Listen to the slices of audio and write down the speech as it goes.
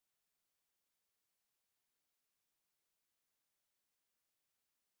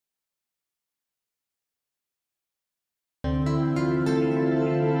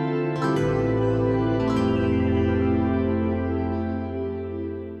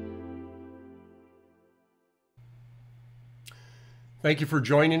Thank you for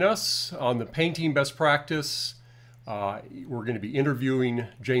joining us on the Painting Best Practice. We're going to be interviewing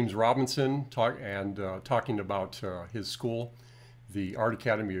James Robinson talking about his school, the Art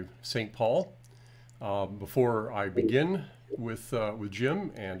Academy of St. Paul. Before I begin with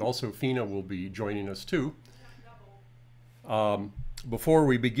Jim, and also Fina will be joining us too. Before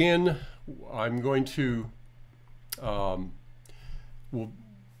we begin, I'm going to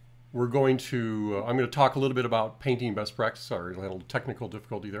I'm going to talk a little bit about painting best practice. Sorry, a little technical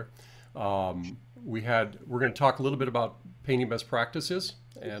difficulty there. We're going to talk a little bit about painting best practices,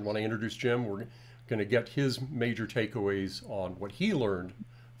 and when I introduce Jim, we're going to get his major takeaways on what he learned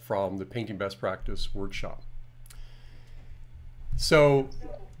from the painting best practice workshop. So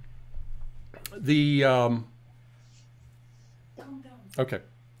the okay.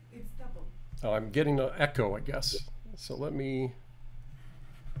 It's double. Oh, I'm getting an echo, I guess. So let me.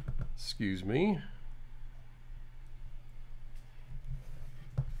 Excuse me.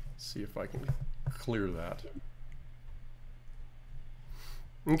 See if I can clear that.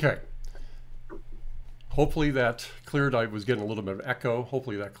 Okay. Hopefully that cleared. I was getting a little bit of echo.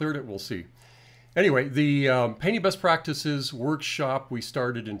 Hopefully that cleared it. We'll see. Anyway, the Painting Best Practices workshop we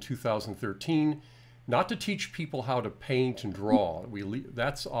started in 2013, not to teach people how to paint and draw.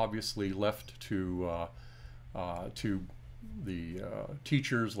 That's obviously left to the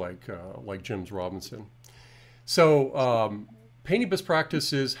teachers like James Robinson. So Painting Best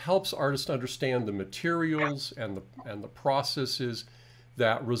Practices helps artists understand the materials and the processes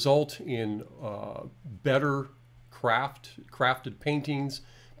that result in better crafted paintings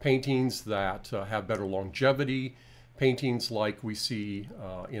that have better longevity, paintings like we see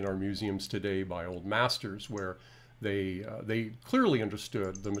in our museums today by old masters, where they clearly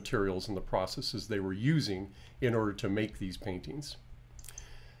understood the materials and the processes they were using in order to make these paintings.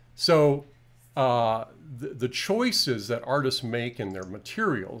 So the choices that artists make in their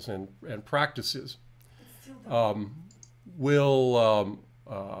materials and practices will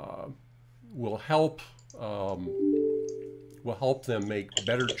help them make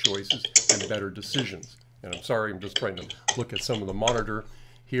better choices and better decisions. And I'm sorry, I'm just trying to look at some of the monitor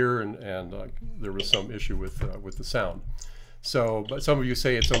here, and there was some issue with the sound. So, but some of you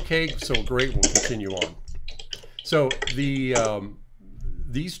say it's okay, so great, we'll continue on. So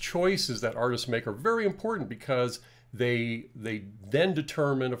these choices that artists make are very important because they then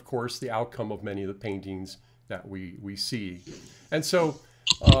determine, of course, the outcome of many of the paintings that we see. And so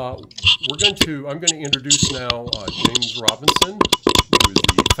I'm going to introduce now James Robinson, who is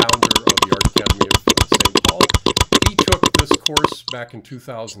the founder of the Art Academy of St. Paul. He took this course back in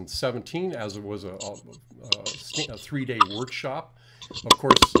 2017 as it was a 3-day workshop. Of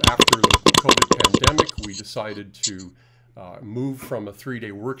course, after the COVID pandemic, we decided to move from a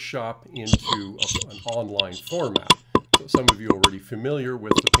 3-day workshop into an online format. So some of you are already familiar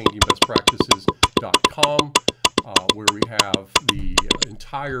with the paintingbestpractices.com, where we have the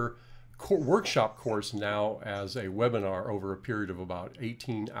entire workshop course now as a webinar over a period of about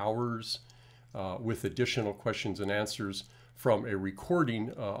 18 hours with additional questions and answers from a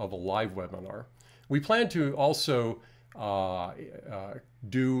recording of a live webinar. We plan to also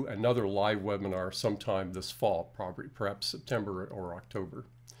do another live webinar sometime this fall, probably perhaps September or October.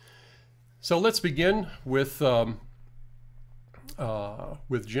 So let's begin with Jim,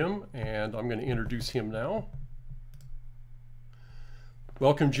 and I'm going to introduce him now.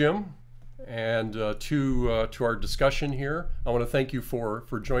 Welcome, Jim, and to our discussion here. I want to thank you for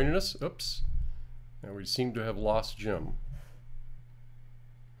joining us. Oops, and we seem to have lost Jim.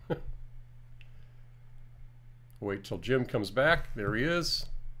 Wait till Jim comes back. There he is.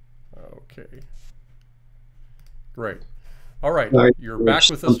 Okay. Great. All right. You're back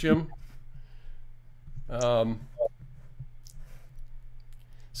with us, Jim.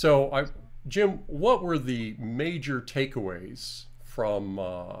 Jim, what were the major takeaways from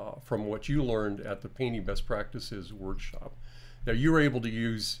what you learned at the Painting Best Practices workshop that you were able to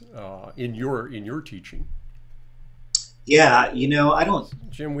use in your teaching? Yeah, you know,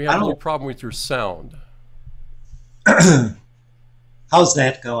 Jim, we have a little problem with your sound. How's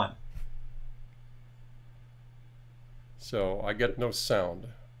that going? So I get no sound.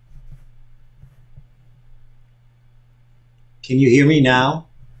 Can you hear me now?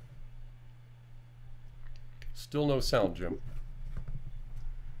 Still no sound, Jim.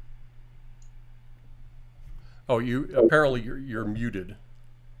 Oh, apparently you're muted.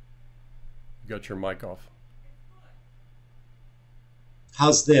 You got your mic off.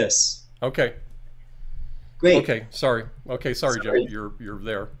 How's this? Okay. Great. Okay, sorry. Okay, sorry, Jim. You're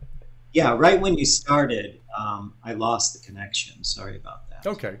there. Yeah, right when you started, I lost the connection. Sorry about that.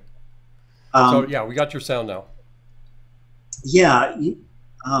 Okay. So yeah, we got your sound now. Yeah,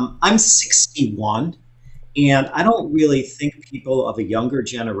 I'm 61, and I don't really think people of a younger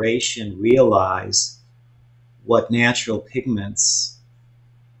generation realize what natural pigments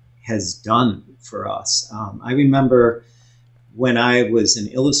has done for us. I remember when I was an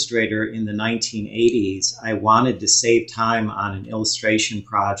illustrator in the 1980s, I wanted to save time on an illustration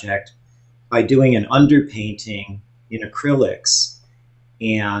project by doing an underpainting in acrylics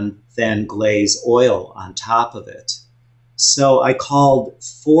and then glaze oil on top of it. So I called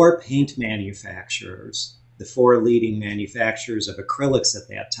 4 paint manufacturers, the 4 leading manufacturers of acrylics at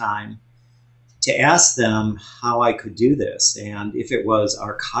that time, to ask them how I could do this and if it was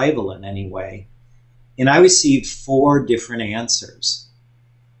archival in any way. And I received 4 different answers.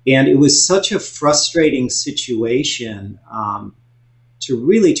 And it was such a frustrating situation to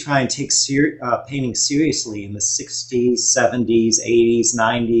really try and take painting seriously in the 60s, 70s, 80s,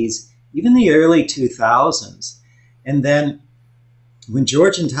 90s, even the early 2000s. And then when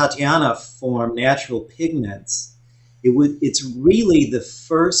George and Tatiana formed Natural Pigments, it's really the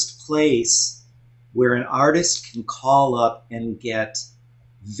first place where an artist can call up and get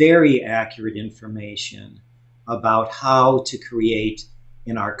very accurate information about how to create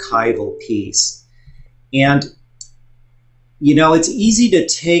an archival piece. And, you know, it's easy to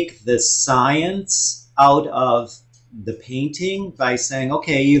take the science out of the painting by saying,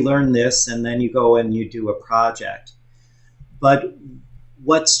 okay, you learn this and then you go and you do a project. But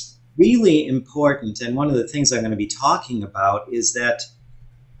what's really important, and one of the things I'm going to be talking about, is that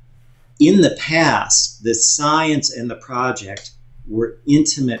in the past, the science and the project were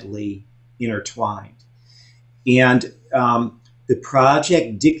intimately intertwined. And the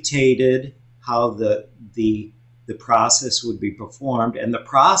project dictated how the process would be performed, and the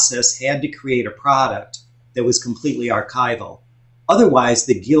process had to create a product that was completely archival. Otherwise,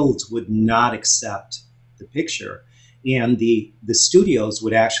 the guilds would not accept the picture, and the studios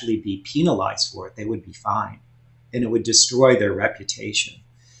would actually be penalized for it. They would be fined, and it would destroy their reputation.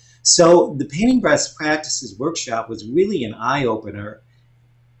 So the Painting Best Practices workshop was really an eye-opener.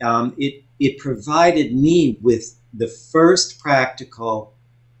 It provided me with the first practical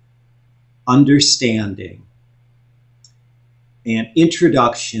understanding and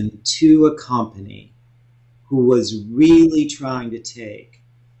introduction to a company who was really trying to take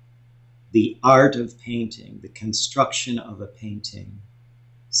the art of painting, the construction of a painting,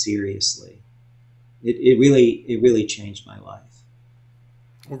 seriously. It really changed my life.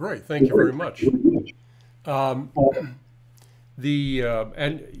 Well, great. Thank you very much. And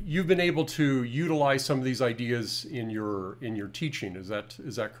you've been able to utilize some of these ideas in your teaching. Is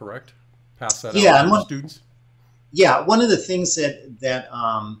that correct? Pass that out to students. Yeah, one of the things that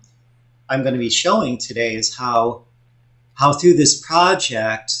I'm going to be showing today is how through this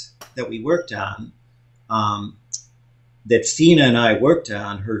project that we worked on, that Fina and I worked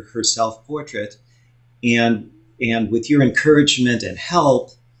on, her self-portrait, and with your encouragement and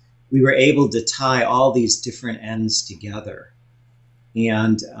help, we were able to tie all these different ends together.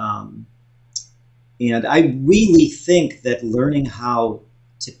 And I really think that learning how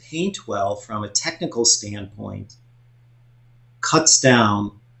to paint well from a technical standpoint cuts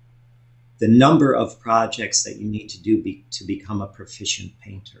down the number of projects that you need to do to become a proficient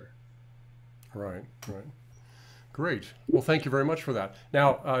painter. Right, right. Great. Well, thank you very much for that.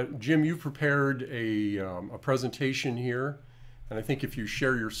 Now, Jim, you've prepared a presentation here, and I think if you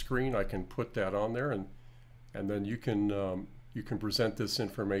share your screen, I can put that on there, and then you can present this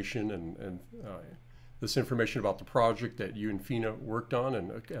information and this information about the project that you and Fina worked on,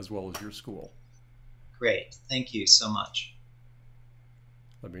 and as well as your school. Great. Thank you so much.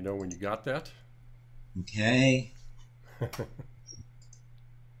 Let me know when you got that. Okay.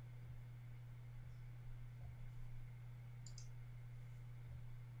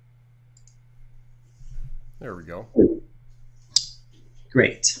 There we go.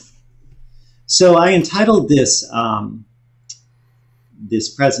 Great. So I entitled this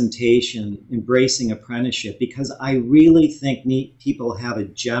this presentation, Embracing Apprenticeship, because I really think people have a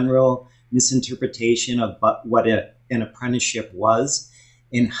general misinterpretation of what an apprenticeship was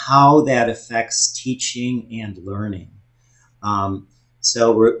and how that affects teaching and learning.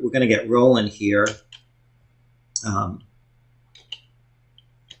 So we're going to get rolling here.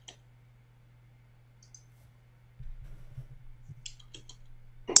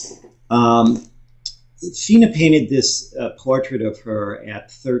 Fina painted this portrait of her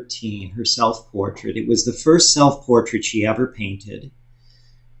at 13, her self-portrait. It was the first self-portrait she ever painted.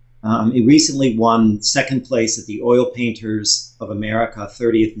 It recently won 2nd place at the Oil Painters of America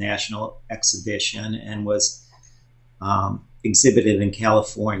 30th National Exhibition and was exhibited in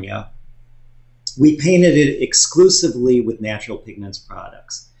California. We painted it exclusively with Natural Pigments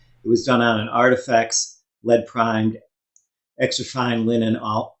products. It was done on an Artifacts lead primed extra fine linen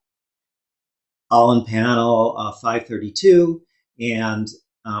all in panel 532, and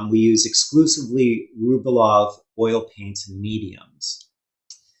we use exclusively Rubelov oil paints and mediums.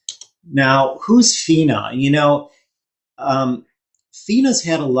 Now, who's Fina? You know, Fina's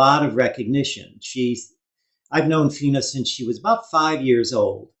had a lot of recognition. I've known Fina since she was about 5 years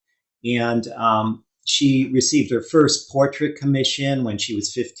old, and she received her first portrait commission when she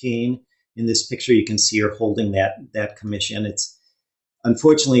was 15. In this picture, you can see her holding that commission.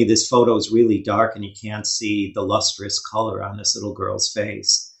 Unfortunately, this photo is really dark, and you can't see the lustrous color on this little girl's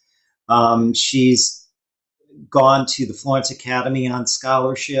face. She's gone to the Florence Academy on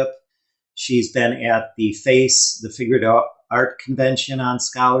scholarship. She's been at the FACE, the Figurative Art Convention, on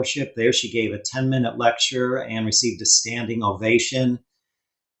scholarship. There she gave a 10-minute lecture and received a standing ovation.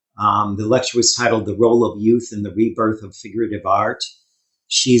 The lecture was titled "The Role of Youth in the Rebirth of Figurative Art."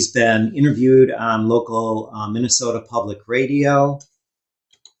 She's been interviewed on local Minnesota Public Radio.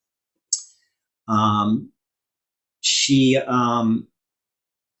 She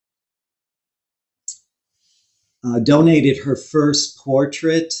donated her first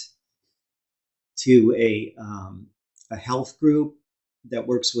portrait to a health group that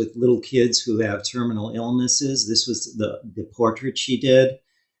works with little kids who have terminal illnesses. This was the portrait she did.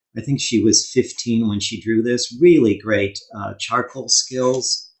 I think she was 15 when she drew this. Really great charcoal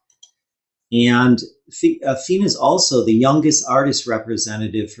skills. And Fina is also the youngest artist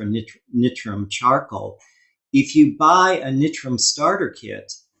representative for Nitram Charcoal. If you buy a Nitram starter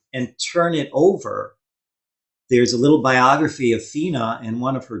kit and turn it over, there's a little biography of Fina and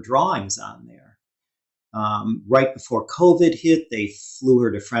one of her drawings on there. Right before COVID hit, they flew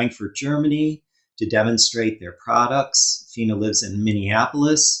her to Frankfurt, Germany to demonstrate their products. Fina lives in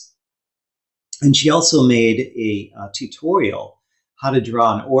Minneapolis. And she also made a tutorial how to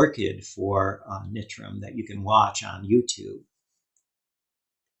draw an orchid for Nitram that you can watch on YouTube.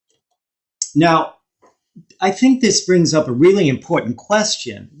 Now, I think this brings up a really important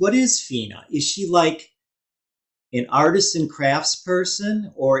question. What is Fina? Is she like an artist and crafts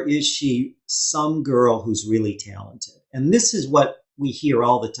person, or is she some girl who's really talented? And this is what we hear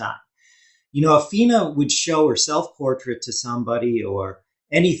all the time. You know, if Fina would show her self-portrait to somebody or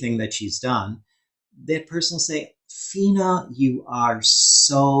anything that she's done, that person will say, "Fina, you are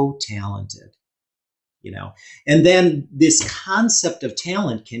so talented." You know, and then this concept of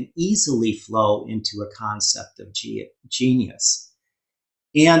talent can easily flow into a concept of genius.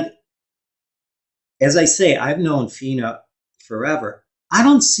 And as I say, I've known Fina forever. I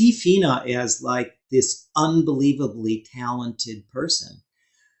don't see Fina as like this unbelievably talented person.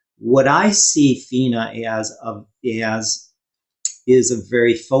 What I see Fina as is a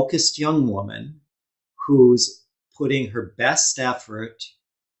very focused young woman who's putting her best effort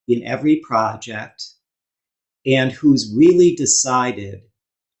in every project and who's really decided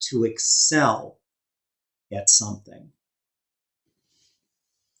to excel at something.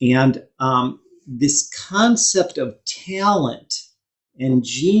 And this concept of talent and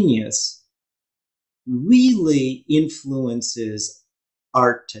genius really influences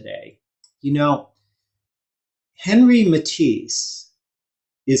art today. You know, Henri Matisse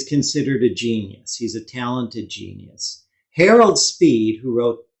is considered a genius. He's a talented genius. Harold Speed, who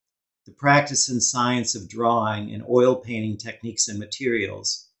wrote The Practice and Science of Drawing and Oil Painting Techniques and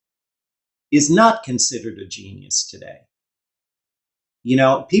Materials, is not considered a genius today. You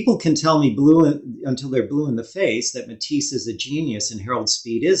know, people can tell me until they're blue in the face that Matisse is a genius and Harold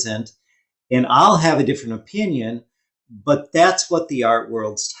Speed isn't, and I'll have a different opinion, but that's what the art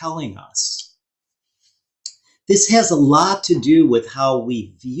world's telling us. This has a lot to do with how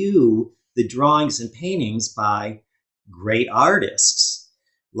we view the drawings and paintings by great artists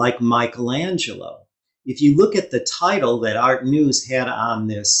like Michelangelo. If you look at the title that Art News had on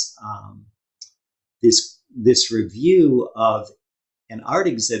this review of an art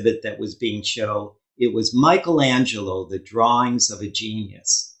exhibit that was being shown, it was Michelangelo, the Drawings of a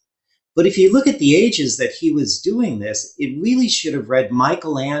Genius. But if you look at the ages that he was doing this, it really should have read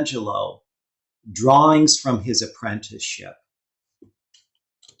Michelangelo, Drawings from His Apprenticeship.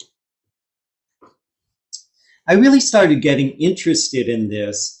 I really started getting interested in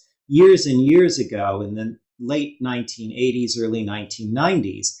this years and years ago in the late 1980s, early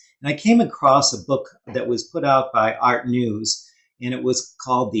 1990s. And I came across a book that was put out by Art News, and it was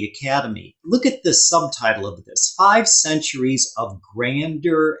called The Academy. Look at the subtitle of this, 5 Centuries of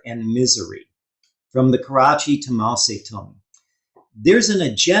Grandeur and Misery, from the Karachi to Mao Zedong. There's an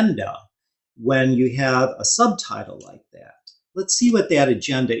agenda when you have a subtitle like that. Let's see what that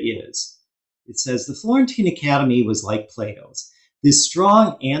agenda is. it says, the Florentine Academy was like Plato's. This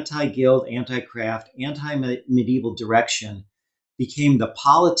strong anti-guild, anti-craft, anti-medieval direction became the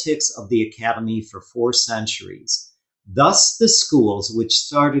politics of the academy for 4 centuries. Thus, the schools, which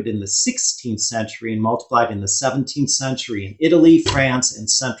started in the 16th century and multiplied in the 17th century in Italy, France, and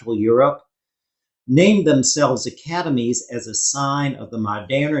Central Europe, named themselves academies as a sign of the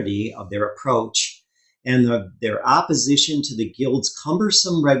modernity of their approach and their opposition to the guild's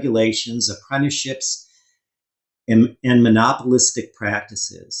cumbersome regulations, apprenticeships, and monopolistic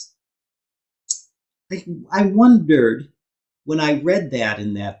practices. I wondered when I read that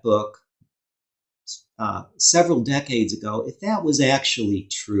in that book several decades ago if that was actually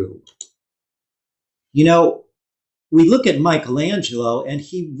true. You know, we look at Michelangelo and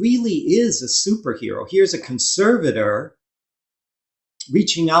he really is a superhero. Here's a conservator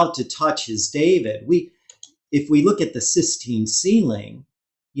reaching out to touch his David. If we look at the Sistine ceiling,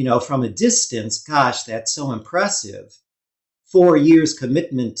 you know, from a distance, gosh, that's so impressive. 4 years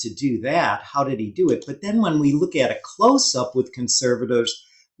commitment to do that. How did he do it? But then when we look at a close-up with conservators,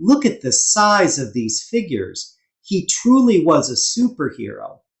 look at the size of these figures. He truly was a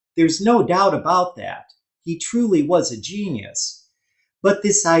superhero. There's no doubt about that. He truly was a genius. But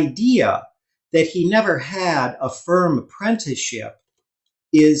this idea that he never had a firm apprenticeship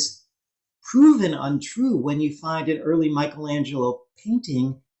is proven untrue when you find an early Michelangelo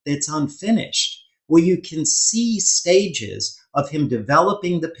painting that's unfinished, where you can see stages of him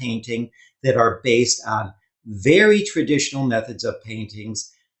developing the painting that are based on very traditional methods of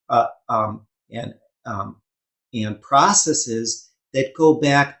paintings and processes that go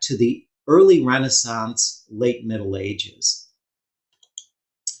back to the early Renaissance, late Middle Ages.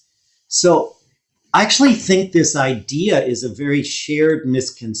 So I actually think this idea is a very shared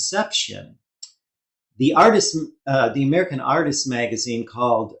misconception. The American Artist magazine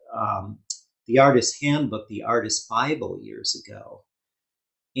called The Artist's Handbook the Artist's Bible years ago.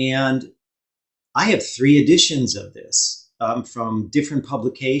 And I have 3 editions of this from different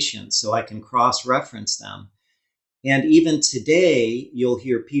publications, so I can cross-reference them. And even today, you'll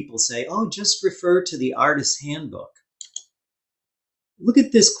hear people say, oh, just refer to the Artist's Handbook. Look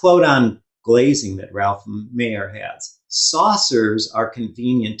at this quote on glazing that Ralph Mayer has. Saucers are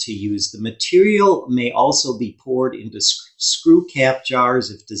convenient to use. The material may also be poured into screw cap jars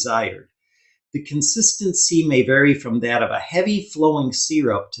if desired. The consistency may vary from that of a heavy flowing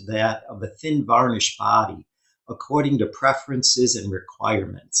syrup to that of a thin varnish body, according to preferences and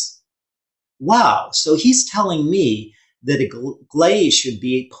requirements. Wow, so he's telling me that a glaze should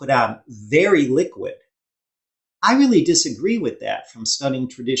be put on very liquid. I really disagree with that from studying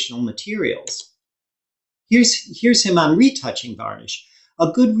traditional materials. Here's him on retouching varnish.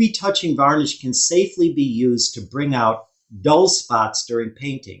 A good retouching varnish can safely be used to bring out dull spots during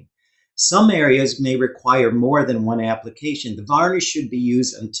painting. Some areas may require more than one application. The varnish should be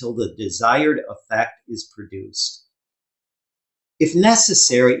used until the desired effect is produced. If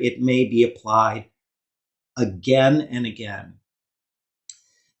necessary, it may be applied again and again.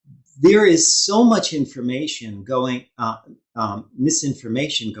 There is so much information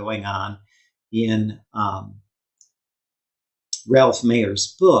misinformation going on in Ralph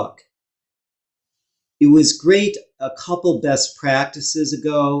Mayer's book. It was great a couple best practices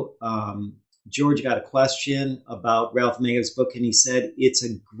ago. George got a question about Ralph Mayer's book, and he said it's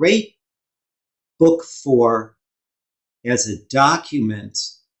a great book as a document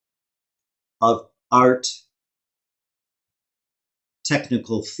of art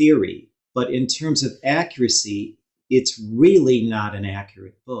technical theory, but in terms of accuracy, it's really not an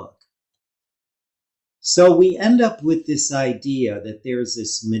accurate book. So we end up with this idea that there's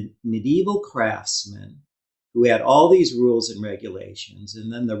this medieval craftsman who had all these rules and regulations,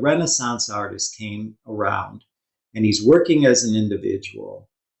 and then the Renaissance artist came around, and he's working as an individual.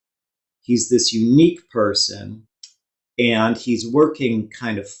 He's this unique person, and he's working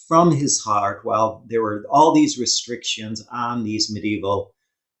kind of from his heart while there were all these restrictions on these medieval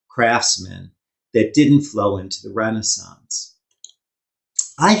craftsmen that didn't flow into the Renaissance.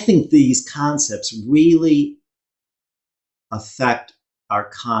 I think these concepts really affect our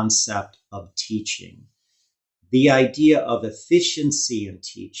concept of teaching. The idea of efficiency in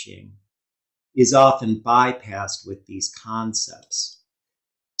teaching is often bypassed with these concepts.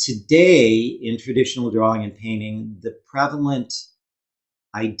 Today, in traditional drawing and painting, the prevalent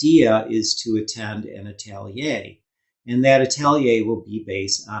idea is to attend an atelier, and that atelier will be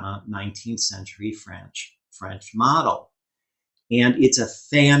based on a 19th century French model. And it's a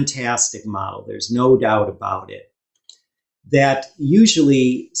fantastic model. There's no doubt about it. That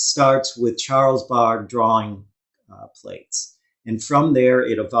usually starts with Charles Bard drawing plates. And from there,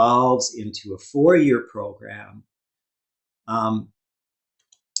 it evolves into a 4-year program.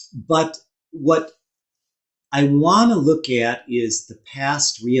 But what I want to look at is the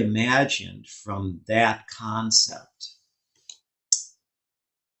past reimagined from that concept.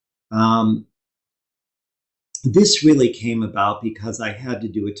 This really came about because I had to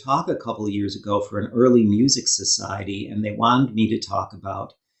do a talk a couple of years ago for an early music society, and they wanted me to talk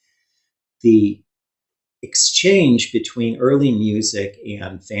about the exchange between early music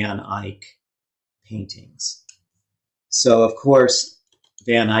and Van Eyck paintings. So, of course,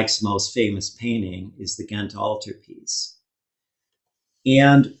 Van Eyck's most famous painting is the Ghent altarpiece.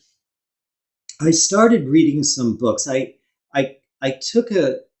 And I started reading some books. I took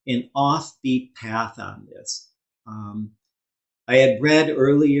an offbeat path on this. I had read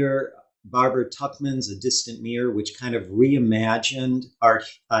earlier Barbara Tuchman's A Distant Mirror, which kind of reimagined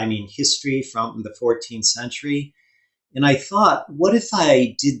history from the 14th century. And I thought, what if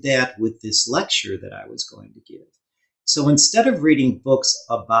I did that with this lecture that I was going to give? So instead of reading books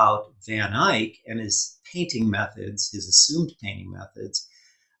about Van Eyck and his painting methods, his assumed painting methods,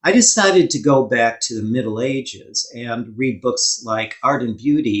 I decided to go back to the Middle Ages and read books like Art and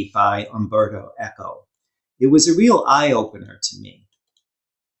Beauty by Umberto Eco. It was a real eye-opener to me.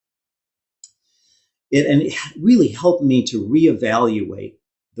 It really helped me to reevaluate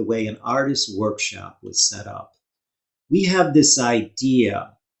the way an artist's workshop was set up. We have this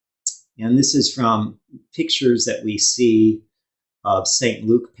idea, and this is from pictures that we see of St.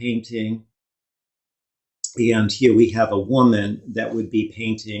 Luke painting. And here we have a woman that would be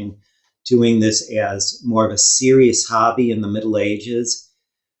painting, doing this as more of a serious hobby in the Middle Ages,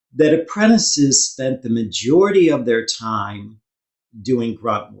 that apprentices spent the majority of their time doing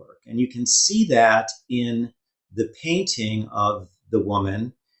grunt work. And you can see that in the painting of the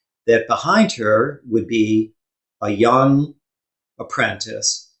woman, that behind her would be a young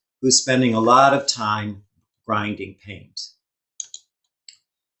apprentice who's spending a lot of time grinding paint.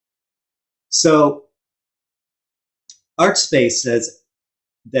 So ArtSpace says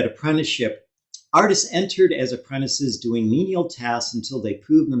that apprenticeship, artists entered as apprentices doing menial tasks until they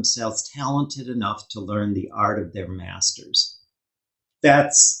proved themselves talented enough to learn the art of their masters.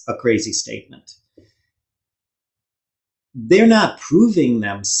 That's a crazy statement. They're not proving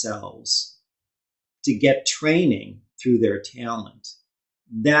themselves to get training through their talent.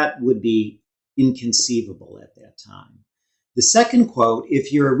 That would be inconceivable at that time. The second quote,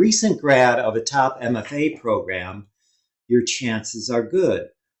 if you're a recent grad of a top MFA program, your chances are good.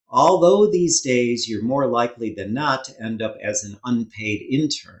 Although these days you're more likely than not to end up as an unpaid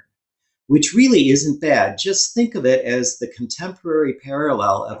intern, which really isn't bad. Just think of it as the contemporary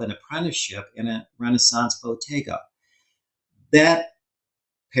parallel of an apprenticeship in a Renaissance bottega. That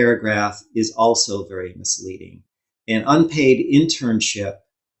paragraph is also very misleading. An unpaid internship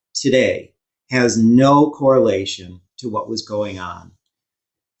today has no correlation to what was going on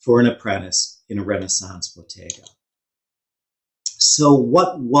for an apprentice in a Renaissance bottega. So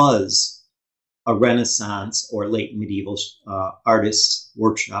what was a Renaissance or late medieval artist's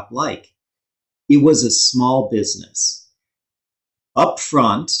workshop like? It was a small business. Up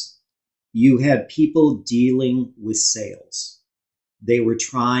front, you had people dealing with sales. They were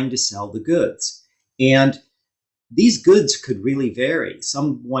trying to sell the goods. And these goods could really vary.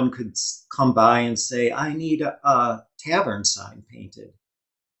 Someone could come by and say, I need a tavern sign painted.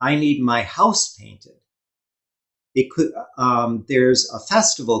 I need my house painted. It could, there's a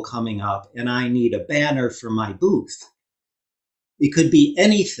festival coming up and I need a banner for my booth. It could be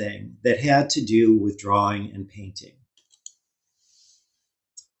anything that had to do with drawing and painting.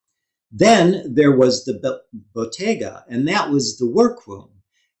 Then there was the bottega, and that was the workroom.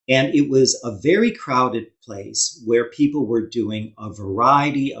 And it was a very crowded place where people were doing a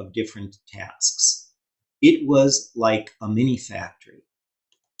variety of different tasks. It was like a mini factory.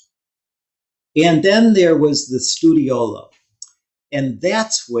 And then there was the studiolo. And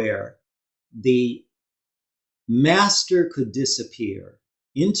that's where the master could disappear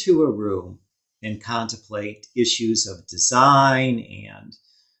into a room and contemplate issues of design and,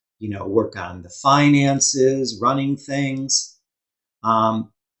 work on the finances, running things.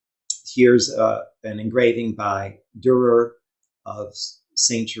 Here's an engraving by Dürer of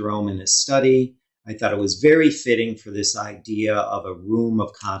St. Jerome in his study. I thought it was very fitting for this idea of a room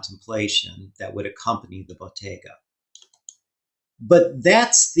of contemplation that would accompany the bottega. But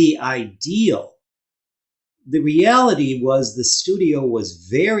that's the ideal. The reality was the studio was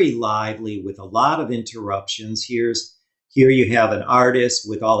very lively with a lot of interruptions. Here you have an artist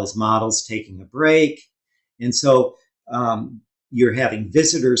with all his models taking a break. And so you're having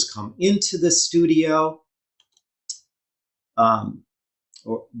visitors come into the studio.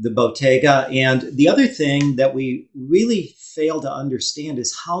 or the bottega. And the other thing that we really fail to understand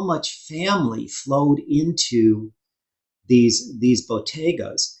is how much family flowed into these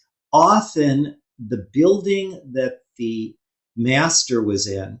bottegas. Often the building that the master was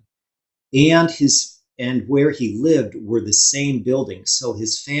in and where he lived were the same building. So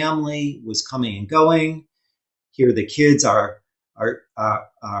his family was coming and going. Here the kids had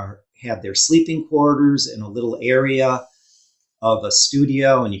their sleeping quarters in a little area of a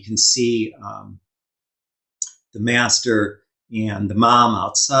studio, and you can see the master and the mom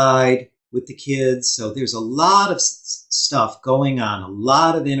outside with the kids. So there's a lot of stuff going on, a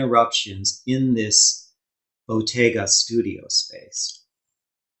lot of interruptions in this bottega studio space.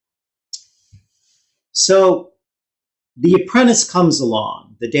 So the apprentice comes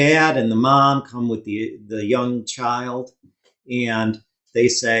along. The dad and the mom come with the young child, and they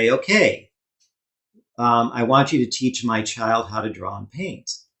say, okay, I want you to teach my child how to draw and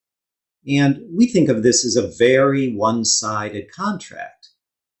paint. And we think of this as a very one-sided contract.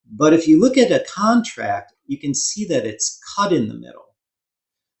 But if you look at a contract, you can see that it's cut in the middle.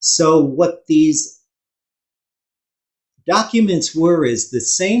 So what these documents were is the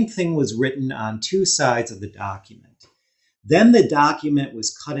same thing was written on two sides of the document. Then the document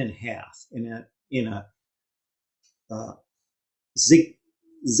was cut in half in a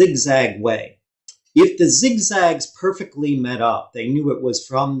zigzag way. If the zigzags perfectly met up, they knew it was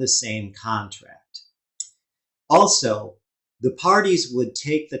from the same contract. Also, the parties would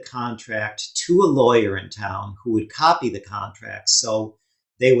take the contract to a lawyer in town who would copy the contract, so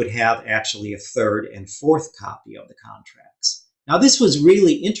they would have actually a third and fourth copy of the contracts. Now, this was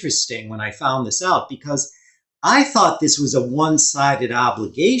really interesting when I found this out, because I thought this was a one-sided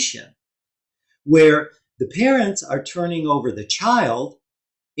obligation where the parents are turning over the child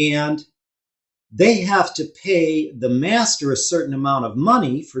and they have to pay the master a certain amount of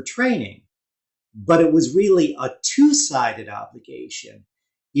money for training. But it was really a two-sided obligation.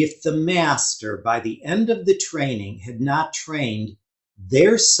 If the master, by the end of the training, had not trained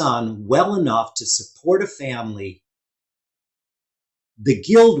their son well enough to support a family, the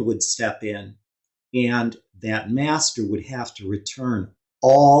guild would step in and that master would have to return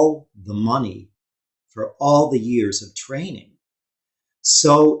all the money for all the years of training.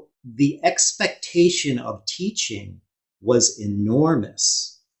 So the expectation of teaching was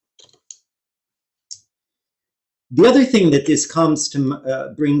enormous. The other thing that this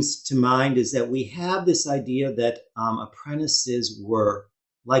brings to mind is that we have this idea that apprentices were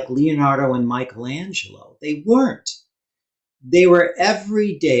like Leonardo and Michelangelo. They weren't. They were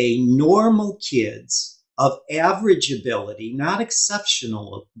everyday, normal kids of average ability, not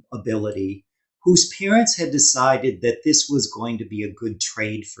exceptional ability, whose parents had decided that this was going to be a good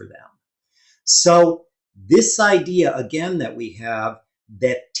trade for them. So this idea, again, that we have,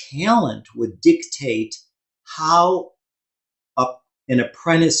 that talent would dictate how an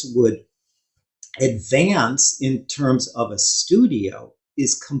apprentice would advance in terms of a studio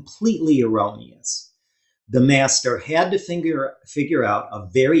is completely erroneous. The master had to figure out a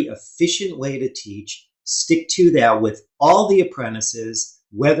very efficient way to teach, stick to that with all the apprentices,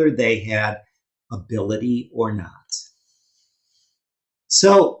 whether they had ability or not.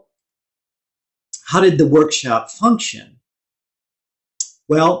 So, how did the workshop function?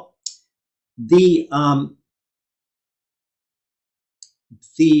 Well, the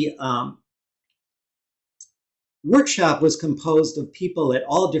workshop was composed of people at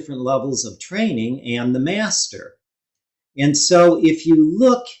all different levels of training and the master. And so if you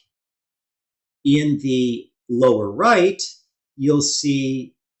look in the lower right, you'll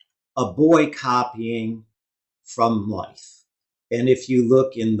see a boy copying from life. And if you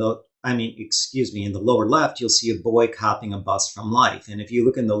look in the lower left, you'll see a boy copying a bust from life. And if you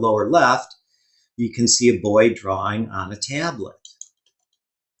look in the lower left, you can see a boy drawing on a tablet.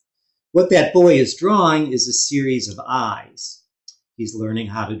 What that boy is drawing is a series of eyes. He's learning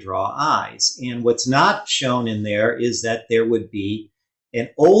how to draw eyes. And what's not shown in there is that there would be an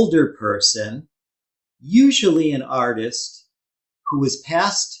older person, usually an artist, who was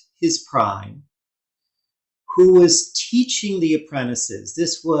past his prime, who was teaching the apprentices.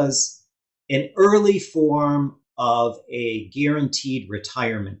 This was an early form of a guaranteed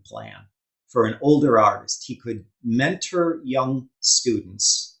retirement plan for an older artist. He could mentor young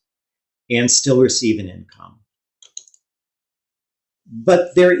students and still receive an income.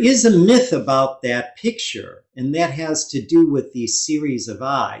 But there is a myth about that picture, and that has to do with these series of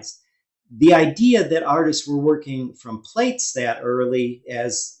eyes. The idea that artists were working from plates that early,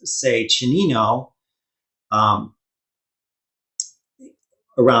 as, say, Cennino, around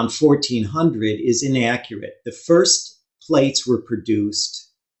 1400, is inaccurate. The first plates were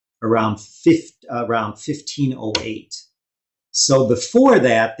produced around 1508. So before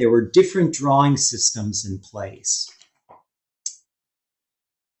that, there were different drawing systems in place.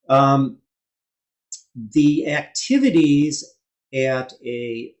 The activities at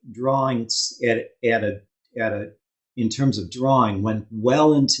a drawing in terms of drawing went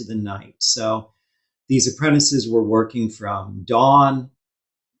well into the night. So these apprentices were working from dawn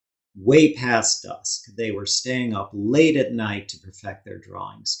way past dusk. They were staying up late at night to perfect their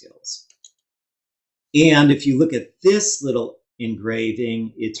drawing skills. And if you look at this little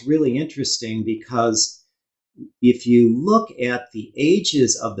engraving, it's really interesting because if you look at the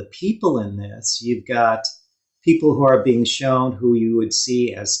ages of the people in this, you've got people who are being shown who you would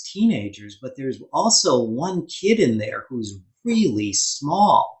see as teenagers, but there's also one kid in there who's really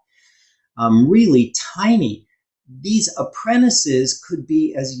small, really tiny. These apprentices could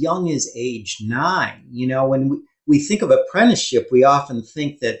be as young as age 9. You know, when we think of apprenticeship, we often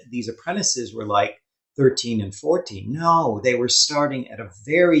think that these apprentices were like 13 and 14. No, they were starting at a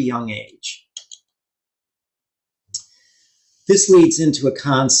very young age. This leads into a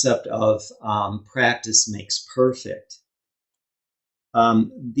concept of practice makes perfect.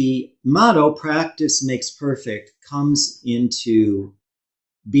 The motto, practice makes perfect, comes into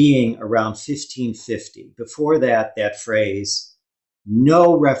being around 1550. Before that, that phrase,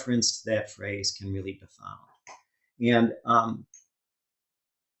 no reference to that phrase can really be found. And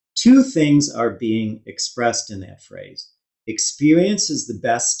two things are being expressed in that phrase. Experience is the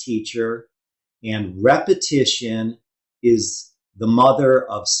best teacher, and repetition is the mother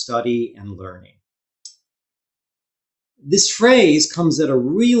of study and learning. This phrase comes at a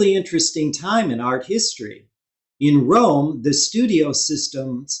really interesting time in art history. In Rome, the studio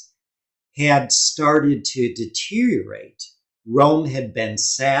systems had started to deteriorate. Rome had been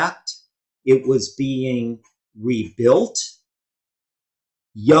sacked. It was being rebuilt.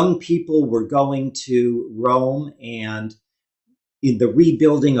 Young people were going to Rome, and in the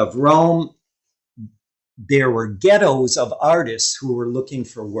rebuilding of Rome, there were ghettos of artists who were looking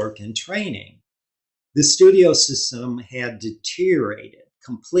for work and training. The studio system had deteriorated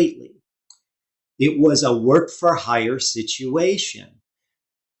completely. It was a work-for-hire situation.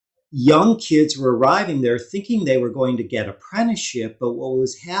 Young kids were arriving there thinking they were going to get apprenticeship, but what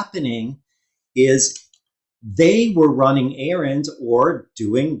was happening is they were running errands or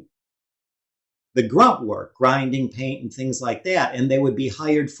doing the grunt work, grinding paint and things like that, and they would be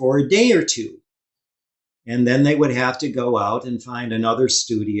hired for a day or two. And then they would have to go out and find another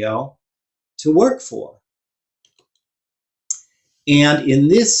studio to work for. And in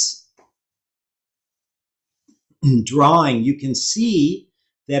this drawing, you can see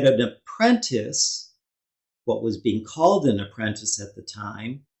that an apprentice, what was being called an apprentice at the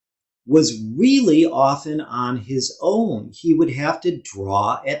time, was really often on his own. He would have to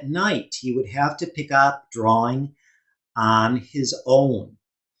draw at night. He would have to pick up drawing on his own.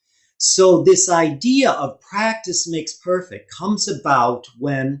 So this idea of practice makes perfect comes about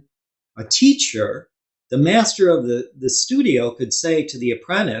when a teacher, the master of the studio, could say to the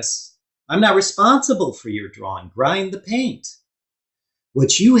apprentice, I'm not responsible for your drawing, grind the paint.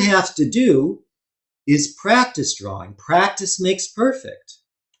 What you have to do is practice drawing. Practice makes perfect.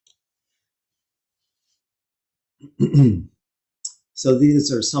 So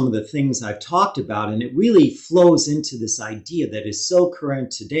these are some of the things I've talked about, and it really flows into this idea that is so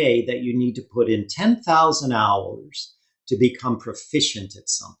current today that you need to put in 10,000 hours to become proficient at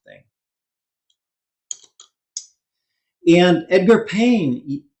something. And Edgar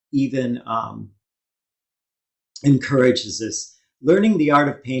Payne even encourages this. Learning the art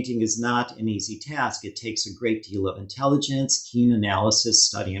of painting is not an easy task. It takes a great deal of intelligence, keen analysis,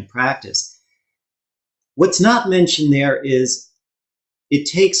 study, and practice. What's not mentioned there is it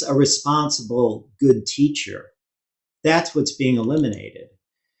takes a responsible, good teacher. That's what's being eliminated.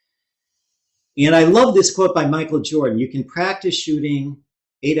 And I love this quote by Michael Jordan. You can practice shooting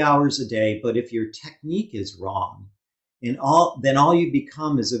 8 hours a day, but if your technique is wrong, then all you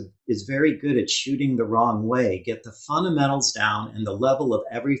become is very good at shooting the wrong way. Get the fundamentals down, and the level of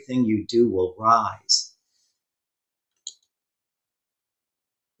everything you do will rise.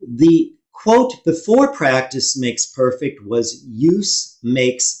 The quote before practice makes perfect was use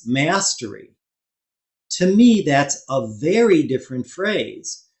makes mastery. To me, that's a very different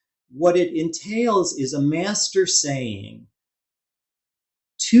phrase. What it entails is a master saying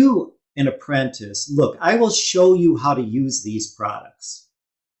to an apprentice, look, I will show you how to use these products.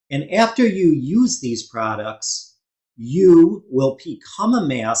 And after you use these products, you will become a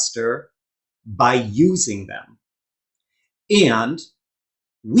master by using them. And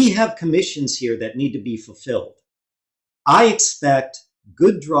we have commissions here that need to be fulfilled. I expect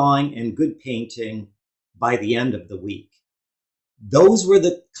good drawing and good painting by the end of the week. Those were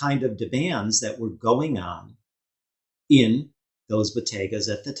the kind of demands that were going on in those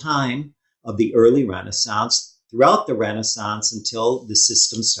bodegas at the time of the early Renaissance, throughout the Renaissance until the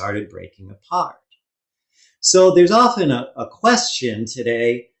system started breaking apart. So there's often a question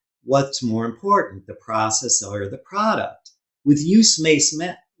today, what's more important, the process or the product? With use makes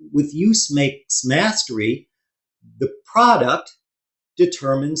mastery, the product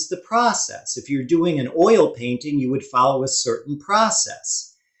determines the process. If you're doing an oil painting, you would follow a certain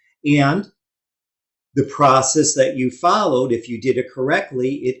process. And the process that you followed, if you did it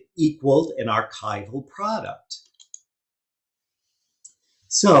correctly, it equaled an archival product.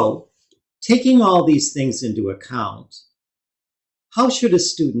 So, taking all these things into account, how should a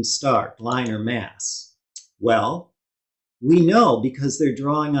student start, line or mass? Well, we know because they're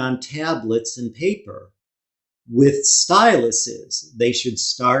drawing on tablets and paper. With styluses, they should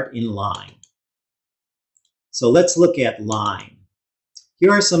start in line. So let's look at line.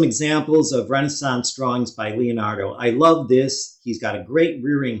 Here are some examples of Renaissance drawings by Leonardo. I love this. He's got a great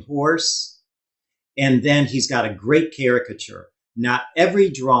rearing horse, and then he's got a great caricature. Not every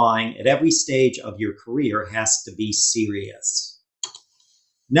drawing at every stage of your career has to be serious.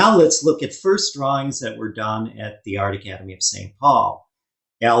 Now let's look at first drawings that were done at the Art Academy of St. Paul.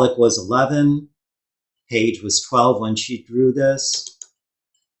 Alec was 11. Paige was 12 when she drew this.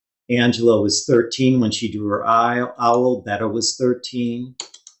 Angela was 13 when she drew her owl. Betta was 13.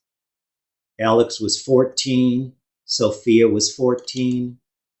 Alex was 14. Sophia was 14.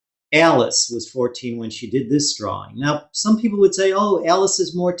 Alice was 14 when she did this drawing. Now, some people would say, oh, Alice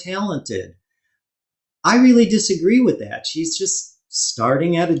is more talented. I really disagree with that. She's just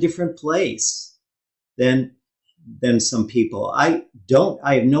starting at a different place than some people. I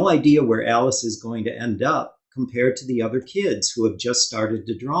have no idea where Alice is going to end up compared to the other kids who have just started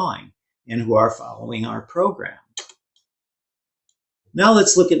to drawing and who are following our program. Now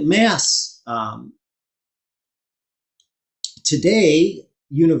let's look at mass. Today,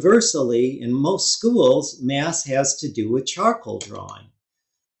 universally, in most schools, mass has to do with charcoal drawing.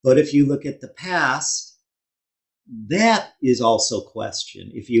 But if you look at the past, that is also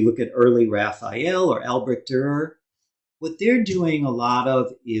questioned. If you look at early Raphael or Albrecht Dürer, what they're doing a lot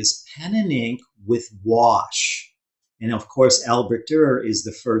of is pen and ink with wash. And of course, Albrecht Dürer is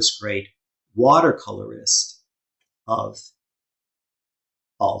the first great watercolorist of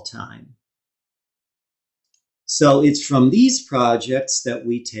all time. So it's from these projects that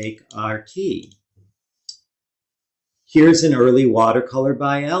we take our key. Here's an early watercolor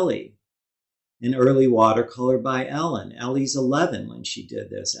by Ellie, an early watercolor by Ellen. Ellie's 11 when she did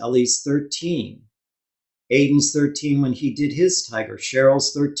this. Ellie's 13. Aiden's 13 when he did his tiger.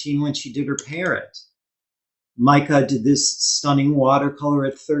 Cheryl's 13 when she did her parrot. Micah did this stunning watercolor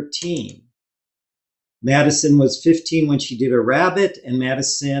at 13. Madison was 15 when she did her rabbit, and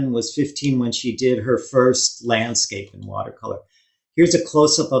Madison was 15 when she did her first landscape in watercolor. Here's a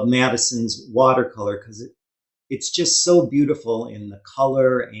close-up of Madison's watercolor because it's just so beautiful in the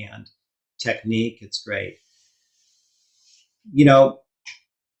color and technique. It's great. You know,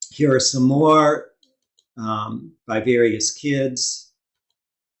 here are some more by various kids.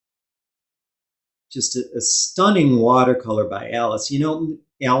 Just a stunning watercolor by Alice. You know,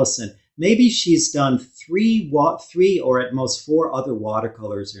 Allison, maybe she's done three or at most 4 other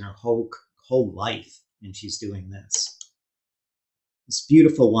watercolors in her whole life, and she's doing this. This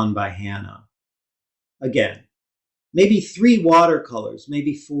beautiful one by Hannah. Again, maybe 3 watercolors,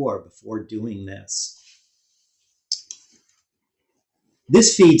 maybe 4 before doing this.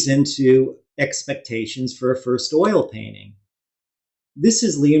 This feeds into expectations for a first oil painting. This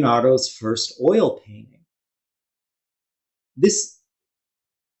is Leonardo's first oil painting. This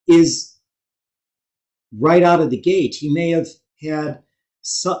is right out of the gate. He may have had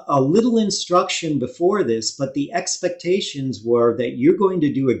a little instruction before this, but the expectations were that you're going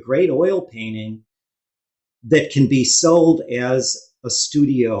to do a great oil painting that can be sold as a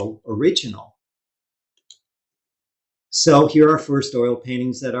studio original. So here are first oil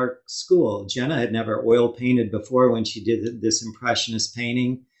paintings at our school. Jenna had never oil painted before when she did this Impressionist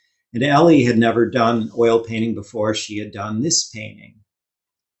painting, and Ellie had never done oil painting before she had done this painting.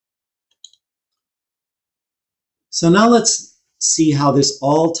 So now let's see how this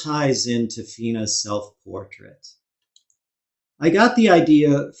all ties into Fina's self-portrait. I got the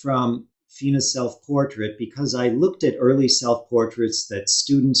idea from Fina's self-portrait because I looked at early self-portraits that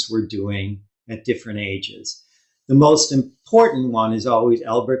students were doing at different ages. The most important one is always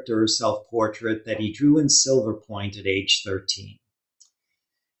Albrecht Dürer's self-portrait that he drew in silver point at age 13.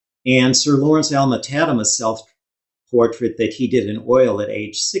 And Sir Lawrence Alma-Tadema's portrait that he did in oil at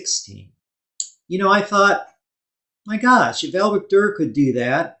age 16. You know, I thought, my gosh, if Albert Durr could do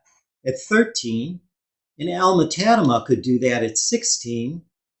that at 13, and Alma Tadema could do that at 16,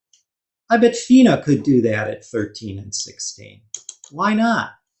 I bet Fina could do that at 13 and 16. Why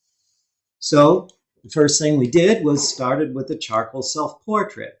not? So the first thing we did was started with a charcoal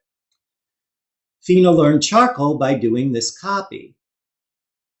self-portrait. Fina learned charcoal by doing this copy.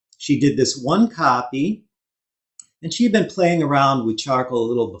 She did this one copy, and she had been playing around with charcoal a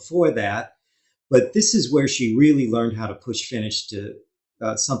little before that, but this is where she really learned how to push finish to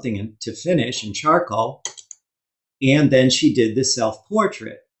something to finish in charcoal. And then she did the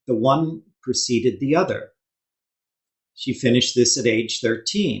self-portrait. The one preceded the other. She finished this at age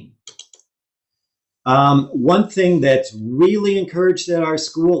 13. One thing that's really encouraged at our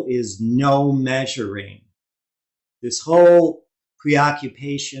school is no measuring. This whole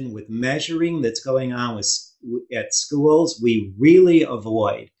preoccupation with measuring that's going on at schools, we really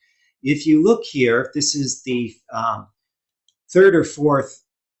avoid. If you look here, this is the third or fourth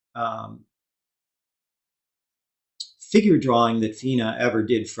figure drawing that Fina ever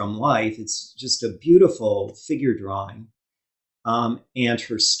did from life. It's just a beautiful figure drawing. And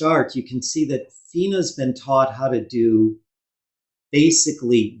her start, you can see that Fina's been taught how to do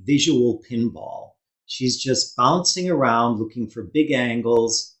basically visual pinball. She's just bouncing around looking for big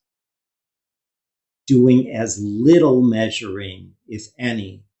angles, doing as little measuring, if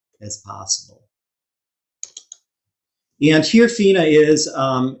any, as possible. And here Fina is,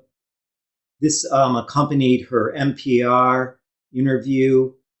 this accompanied her NPR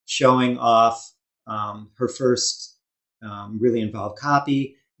interview showing off her first really involved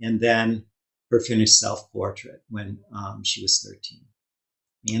copy, and then her finished self-portrait when she was 13.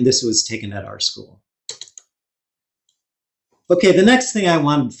 And this was taken at our school. Okay, the next thing I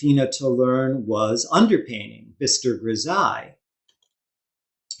wanted Fina to learn was underpainting, Bister Grisaille.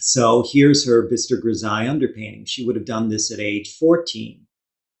 So here's her Bister Grisaille underpainting. She would have done this at age 14.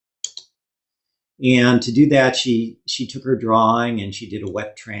 And to do that, she took her drawing and she did a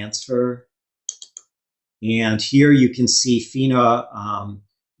wet transfer. And here you can see Fina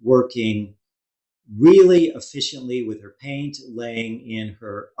working really efficiently with her paint, laying in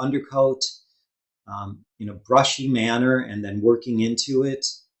her undercoat in a brushy manner and then working into it.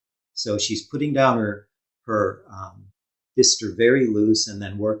 So she's putting down her bister very loose and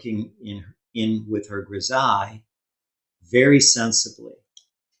then working in with her grisaille very sensibly.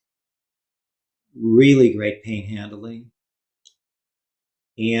 Really great paint handling.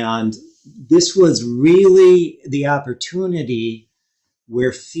 And this was really the opportunity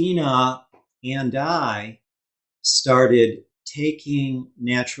where Fina and I started taking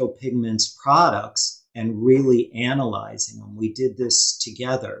Natural Pigments products and really analyzing them. We did this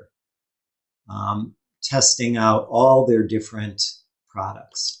together, testing out all their different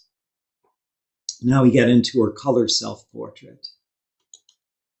products. Now we get into her color self-portrait.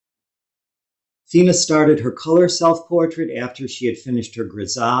 Fina started her color self-portrait after she had finished her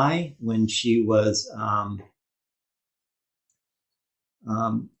grisaille when she was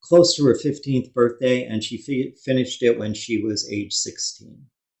close to her 15th birthday, and she finished it when she was age 16.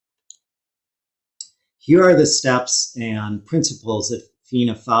 Here are the steps and principles that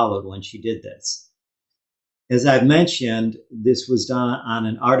Fina followed when she did this. As I've mentioned, this was done on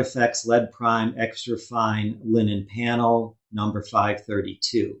an Artifacts Lead Prime Extra Fine Linen Panel, number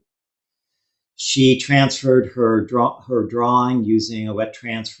 532. She transferred her drawing using a wet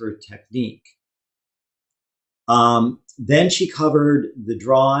transfer technique. Then she covered the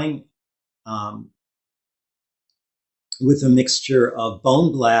drawing with a mixture of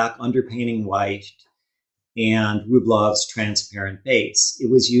bone black, underpainting white, and Rublev's transparent base. It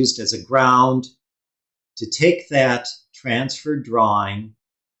was used as a ground to take that transferred drawing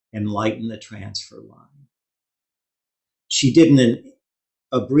and lighten the transfer line. She did an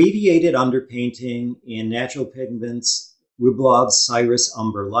abbreviated underpainting in Natural Pigments Rublev's Cypress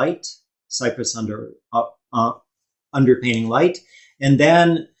underpainting light. And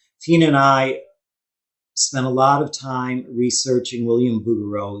then Fina and I spent a lot of time researching William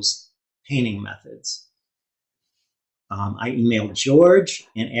Bouguereau's painting methods. I emailed George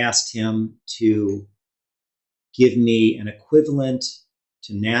and asked him to give me an equivalent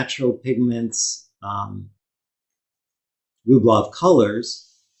to Natural Pigments Rublev colors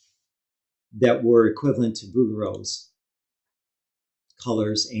that were equivalent to Bouguereau's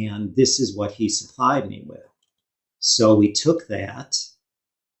colors, and this is what he supplied me with. So we took that,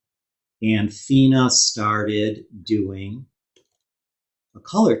 and Fina started doing a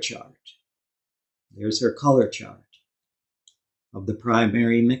color chart. There's her color chart of the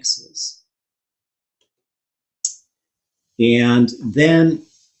primary mixes. And then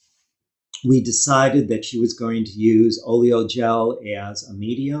we decided that she was going to use oleo gel as a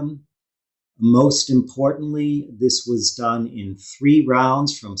medium. Most importantly, this was done in 3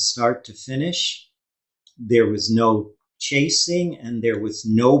 rounds from start to finish. There was no chasing and there was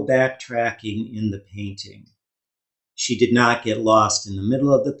no backtracking in the painting. She did not get lost in the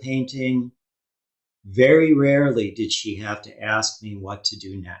middle of the painting. Very rarely did she have to ask me what to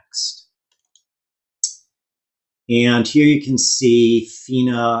do next. And here you can see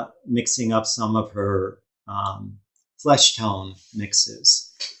Fina mixing up some of her flesh tone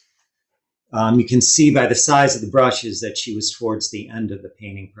mixes. You can see by the size of the brushes that she was towards the end of the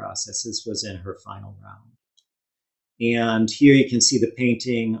painting process. This was in her final round. And here you can see the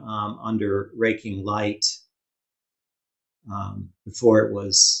painting under raking light before it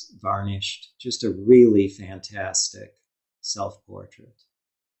was varnished. Just a really fantastic self-portrait.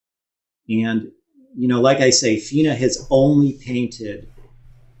 And, you know, like I say, Fina has only painted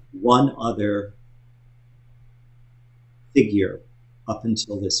one other figure up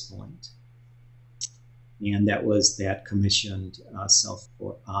until this point. And that was that commissioned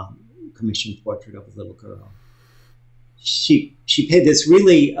commissioned portrait of a little girl. She paid this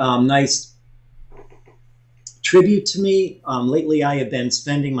really nice tribute to me. Lately, I have been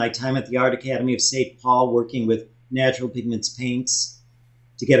spending my time at the Art Academy of St. Paul working with Natural Pigments paints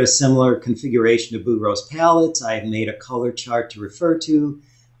to get a similar configuration of Bouguereau's palettes. I have made a color chart to refer to.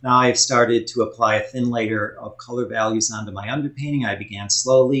 Now I've started to apply a thin layer of color values onto my underpainting. I began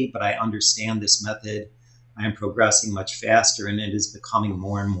slowly, but I understand this method. I am progressing much faster and it is becoming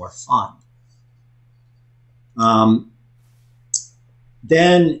more and more fun.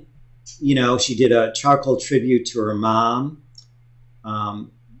 Then, you know, she did a charcoal tribute to her mom,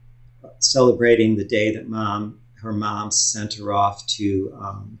 celebrating the day that her mom sent her off to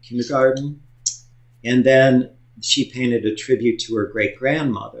kindergarten. And then she painted a tribute to her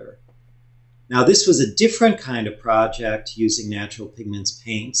great-grandmother. Now, this was a different kind of project using Natural Pigments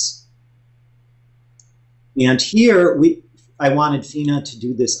paints. And here, I wanted Fina to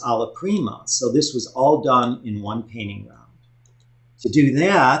do this alla prima. So this was all done in one painting round. To do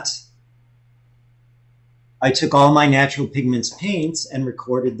that, I took all my Natural Pigments paints and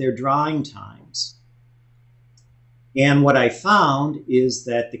recorded their drying times. And what I found is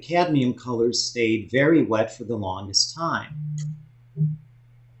that the cadmium colors stayed very wet for the longest time.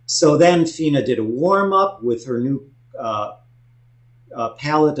 So then Fina did a warm-up with her new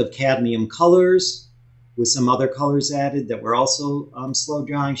palette of cadmium colors with some other colors added that were also slow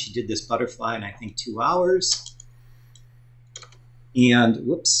drying. She did this butterfly in, I think, 2 hours. And,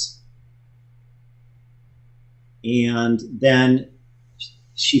 whoops. And then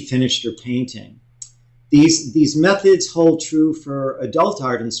she finished her painting. These methods hold true for adult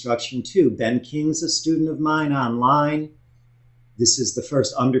art instruction too. Ben King's a student of mine online. This is the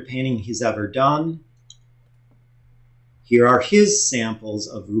first underpainting he's ever done. Here are his samples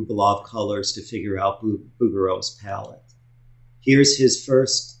of Rubelov colors to figure out Bouguereau's palette. Here's his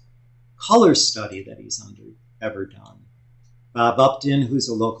first color study that he's ever done. Bob Upton, who's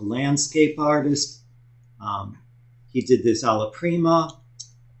a local landscape artist, he did this alla prima.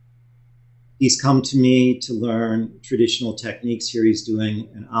 He's come to me to learn traditional techniques. Here he's doing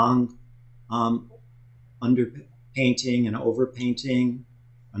an underpainting and overpainting.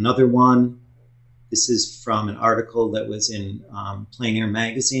 Another one. This is from an article that was in Plein Air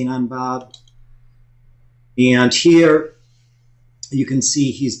magazine on Bob. And here you can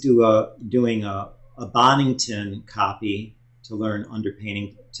see he's doing a Bonington copy to learn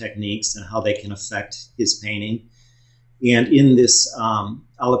underpainting techniques and how they can affect his painting. And in this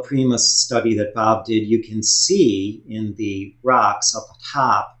alla prima study that Bob did, you can see in the rocks up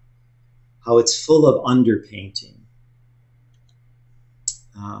top how it's full of underpainting.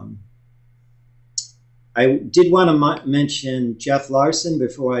 I did want to mention Jeff Larson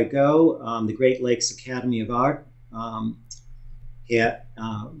before I go, the Great Lakes Academy of Art.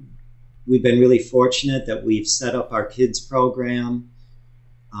 We've been really fortunate that we've set up our kids program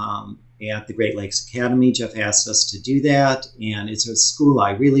at the Great Lakes Academy. Jeff asked us to do that, and it's a school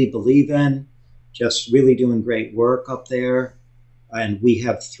I really believe in. Jeff's really doing great work up there, and we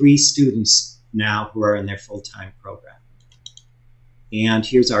have 3 students now who are in their full-time program. And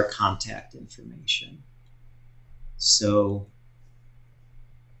here's our contact information. So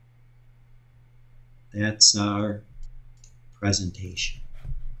that's our presentation.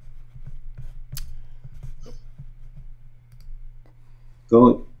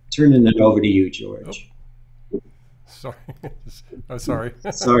 Turning it over to you, George. Oh. Sorry. Oh, sorry.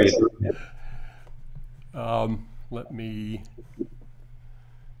 Sorry. Let me.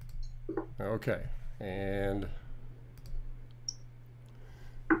 Okay. And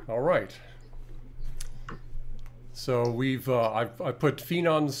All right. So we've I put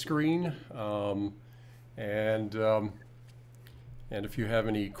Fina on the screen, and if you have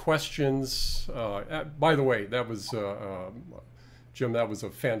any questions, by the way, that was Jim. That was a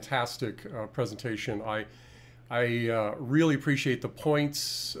fantastic presentation. I really appreciate the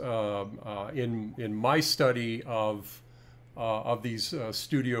points in my study of these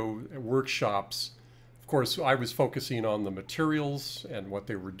studio workshops. Of course, I was focusing on the materials and what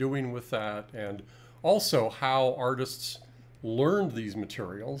they were doing with that, and also how artists learned these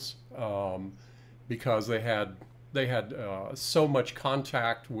materials, because they had so much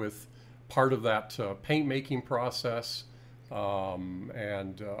contact with part of that paint making process,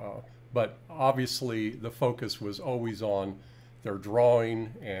 but obviously the focus was always on their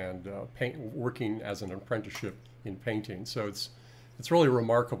drawing and working as an apprenticeship in painting. So it's really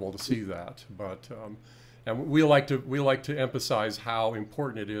remarkable to see that. But and we like to emphasize how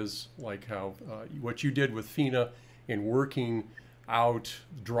important it is, like how what you did with Fina in working out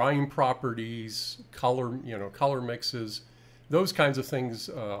drawing properties, color mixes, those kinds of things.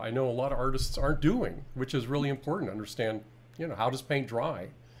 I know a lot of artists aren't doing, which is really important to understand. How does paint dry,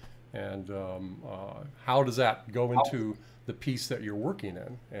 and how does that go into the piece that you're working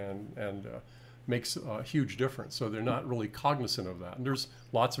in, and makes a huge difference. So they're not really cognizant of that, and there's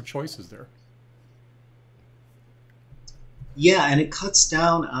lots of choices there. Yeah, and it cuts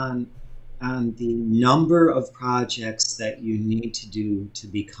down on the number of projects that you need to do to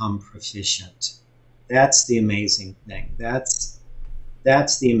become proficient. That's the amazing thing. That's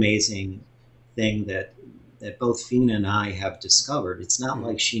the amazing thing that both Fina and I have discovered. It's not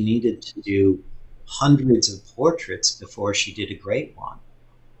like she needed to do hundreds of portraits before she did a great one.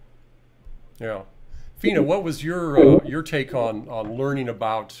 Yeah, Fina, what was your take on learning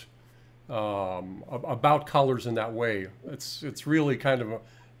about colors in that way? It's really kind of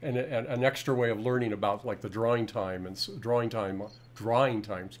an extra way of learning about, like, the drawing time,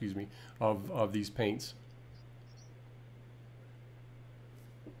 excuse me, of these paints.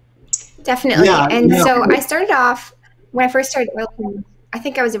 Definitely. Yeah, and so I started off, when I first started oil painting, I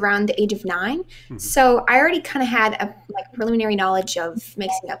think I was around the age of 9. Mm-hmm. So I already kind of had a preliminary knowledge of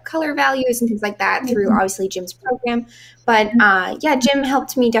mixing up color values and things like that through obviously Jim's program. But yeah, Jim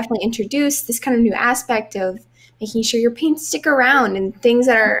helped me definitely introduce this kind of new aspect of making sure your paints stick around, and things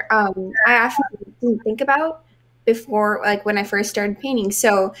that are I often didn't think about before, like when I first started painting.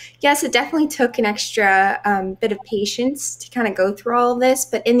 So yes, it definitely took an extra bit of patience to kind of go through all of this,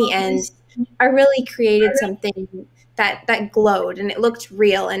 but in the end, I really created something that glowed and it looked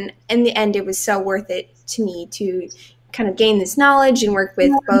real, and in the end, it was so worth it to me to kind of gain this knowledge and work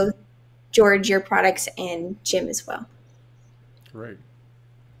with both George, your products, and Jim as well. Great.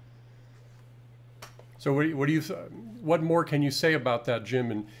 So what more can you say about that,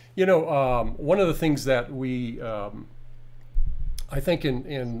 Jim? And one of the things that we, I think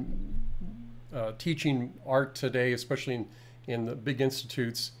in teaching art today, especially in the big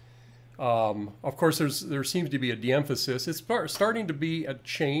institutes, of course, there seems to be a de-emphasis. It's starting to be a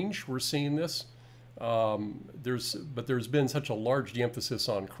change. We're seeing this. But there's been such a large de-emphasis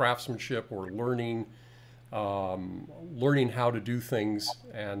on craftsmanship or learning how to do things,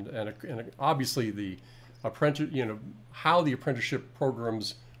 and obviously the how the apprenticeship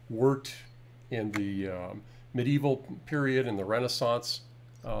programs worked in the medieval period and the Renaissance.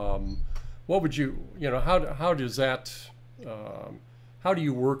 What would how does that? How do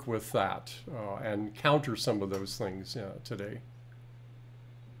you work with that and counter some of those things today?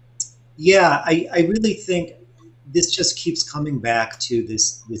 Yeah, I really think this just keeps coming back to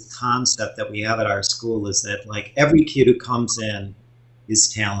this concept that we have at our school, is that, like, every kid who comes in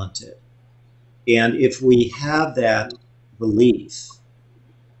is talented. And if we have that belief,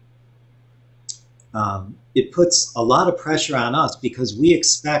 it puts a lot of pressure on us, because we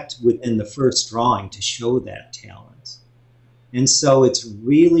expect within the first drawing to show that talent. And so it's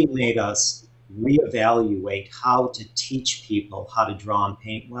really made us reevaluate how to teach people how to draw and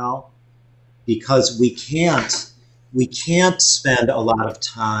paint well, because we can't spend a lot of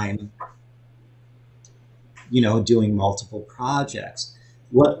time, doing multiple projects.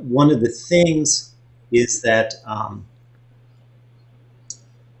 One of the things is that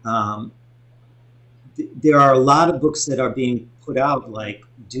there are a lot of books that are being put out, like,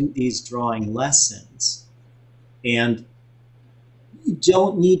 do these drawing lessons, and you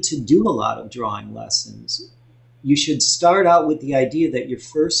don't need to do a lot of drawing lessons. You should start out with the idea that your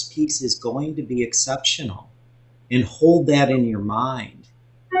first piece is going to be exceptional, and hold that in your mind.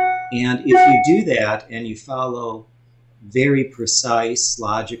 And if you do that and you follow very precise,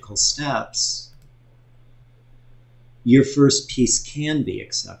 logical steps, your first piece can be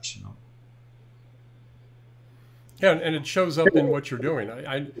exceptional. Yeah, and it shows up in what you're doing.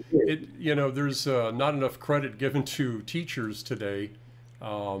 You know, there's not enough credit given to teachers today,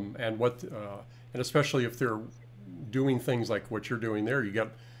 and especially if they're doing things like what you're doing there.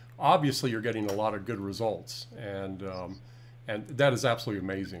 Obviously you're getting a lot of good results, and that is absolutely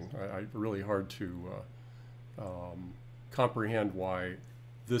amazing. Really hard to comprehend why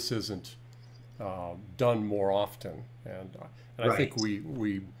this isn't done more often, and I think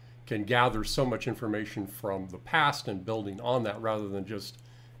we can gather so much information from the past and building on that rather than just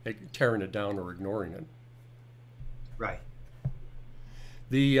tearing it down or ignoring it. Right.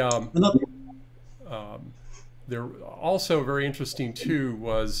 They're also very interesting too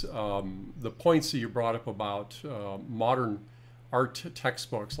was the points that you brought up about modern art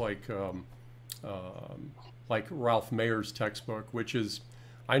textbooks like Ralph Mayer's textbook, which is,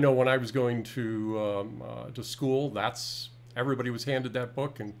 I know when I was going to school, everybody was handed that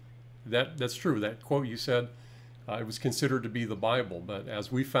book, and that's true. That quote you said, it was considered to be the Bible, but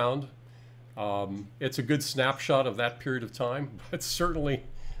as we found, it's a good snapshot of that period of time, but certainly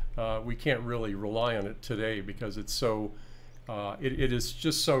we can't really rely on it today because it's so, it is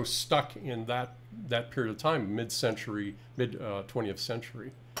just so stuck in that period of time, mid-century, mid-20th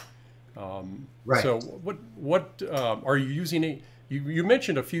century. Right. So what are you using? You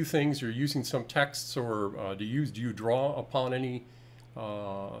mentioned a few things. You're using some texts, or do you draw upon any?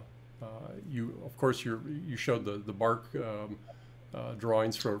 Of course, you showed the bark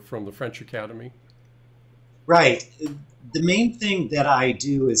drawings from the French Academy. Right. The main thing that I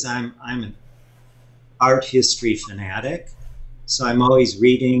do is I'm an art history fanatic, so I'm always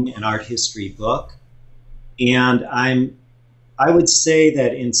reading an art history book, and I would say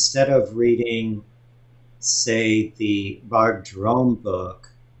that instead of reading, say, the Barg Jerome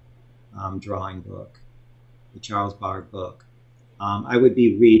book, drawing book, the Charles Barg book, I would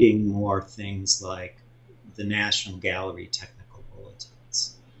be reading more things like the National Gallery technical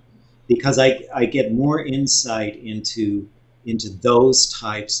bulletins, because I get more insight into those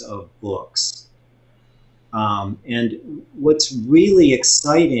types of books. And what's really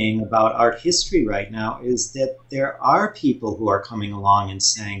exciting about art history right now is that there are people who are coming along and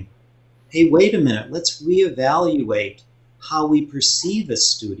saying, hey, wait a minute, let's reevaluate how we perceive a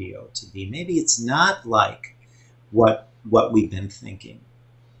studio to be. Maybe it's not like what we've been thinking.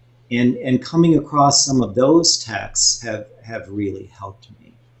 And coming across some of those texts have really helped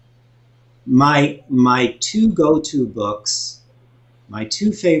me. My two go-to books, my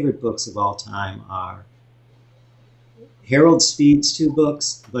two favorite books of all time are Harold Speed's two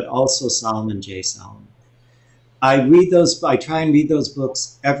books, but also Solomon J. Solomon. I try and read those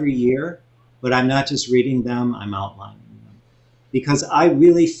books every year, but I'm not just reading them, I'm outlining them. Because I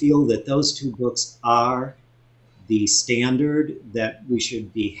really feel that those two books are the standard that we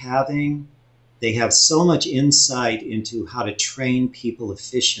should be having. They have so much insight into how to train people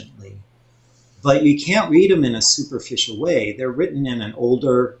efficiently. But you can't read them in a superficial way. They're written in an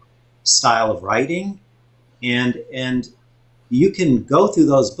older style of writing, and you can go through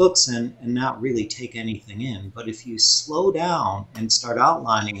those books and not really take anything in. But if you slow down and start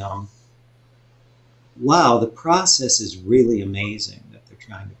outlining them, wow, the process is really amazing that they're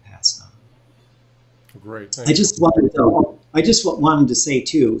trying to pass on. Great. I just wanted to say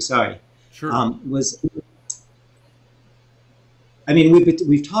too, sorry. Sure. I mean,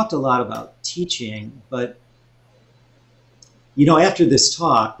 we've talked a lot about teaching, but you know, after this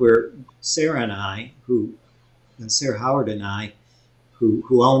talk, where Sarah Howard and I,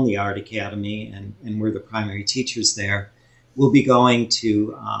 who own the Art Academy and we're the primary teachers there, we'll be going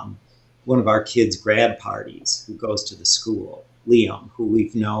to one of our kids' grad parties who goes to the school, Liam, who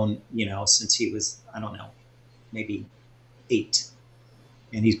we've known, you know, since he was, I don't know, maybe 8,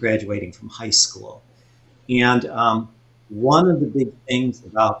 and he's graduating from high school. And one of the big things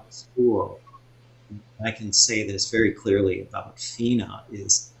about the school, I can say this very clearly about FINA,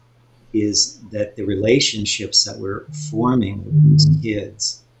 is that the relationships that we're forming with these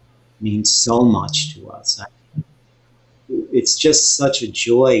kids mean so much to us. It's just such a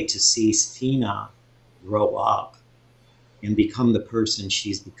joy to see FINA grow up and become the person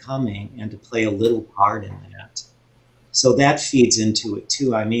she's becoming, and to play a little part in that. So that feeds into it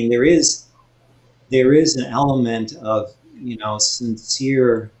too. I mean, there is an element of, you know,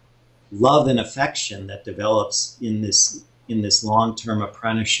 sincere love and affection that develops in this long-term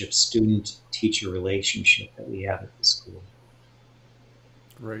apprenticeship student-teacher relationship that we have at the school.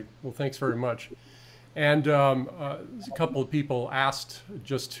 Great. Well, thanks very much. And a couple of people asked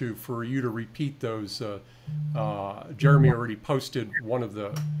just for you to repeat those. Jeremy already posted one of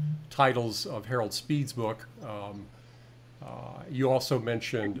the titles of Harold Speed's book. You also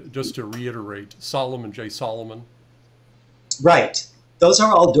mentioned, just to reiterate, Solomon J. Solomon. Right. Those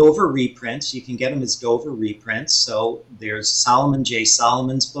are all Dover reprints. You can get them as Dover reprints. So there's Solomon J.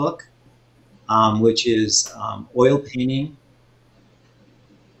 Solomon's book, which is oil painting.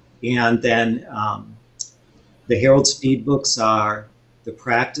 And then the Harold Speed books are The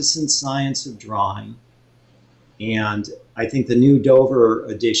Practice and Science of Drawing. And I think the new Dover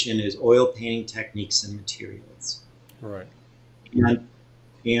edition is Oil Painting Techniques and Materials. Right.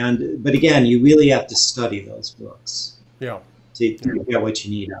 But again, you really have to study those books. Yeah. To get what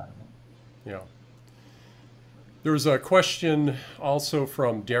you need out of them. Yeah. There's a question also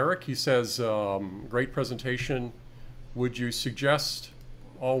from Derek. He says, great presentation. Would you suggest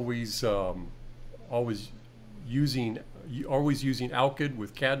always using alkyd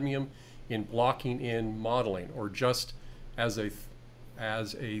with cadmium in blocking in modeling, or just as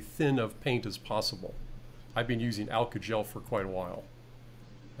thin of paint as possible? I've been using alkyd gel for quite a while.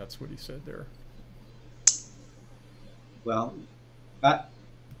 That's what he said there. Well,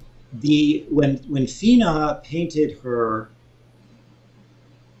 when Fina painted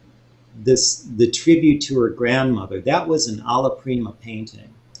the tribute to her grandmother, that was an alla prima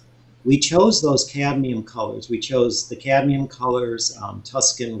painting. We chose those cadmium colors. We chose the cadmium colors,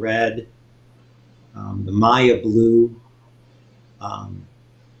 Tuscan red, the Maya blue,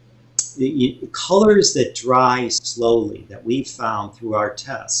 the colors that dry slowly, that we found through our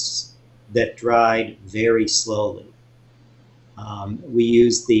tests, that dried very slowly. We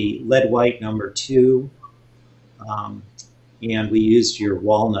used the lead white #2, and we used your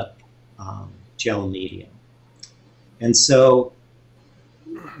walnut gel medium. And so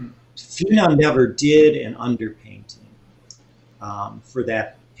Fina never did an underpainting for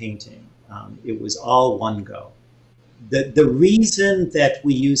that painting. It was all one go. The reason that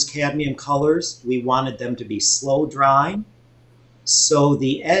we use cadmium colors, we wanted them to be slow drying so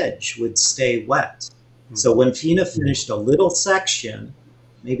the edge would stay wet. So when Fina finished a little section,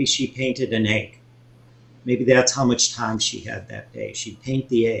 maybe she painted an egg. Maybe that's how much time she had that day. She'd paint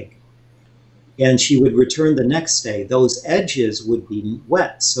the egg. And she would return the next day. Those edges would be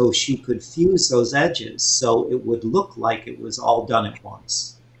wet, so she could fuse those edges so it would look like it was all done at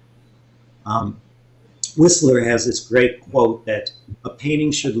once. Whistler has this great quote that a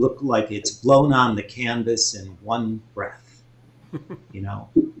painting should look like it's blown on the canvas in one breath, you know.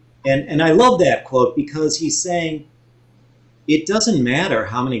 And I love that quote because he's saying it doesn't matter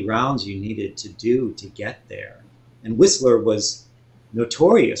how many rounds you needed to do to get there. And Whistler was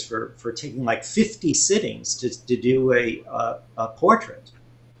notorious for taking like 50 sittings to do a portrait.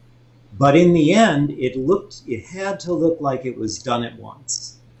 But in the end, it had to look like it was done at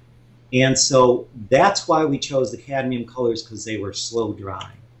once. And so that's why we chose the cadmium colors, because they were slow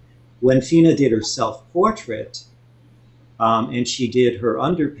drying. When Fina did her self-portrait, and she did her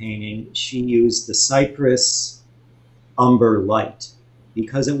underpainting, she used the Cypress Umber Light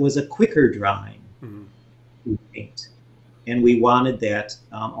because it was a quicker drying paint. And we wanted that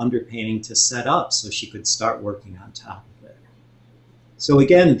underpainting to set up so she could start working on top of it. So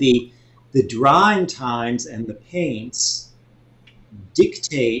again, the drying times and the paints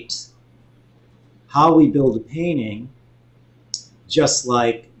dictate how we build a painting, just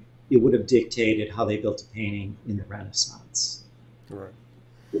like it would have dictated how they built a painting in the Renaissance. Right.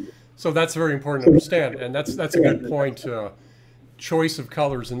 So that's very important to understand, and that's a good point. Choice of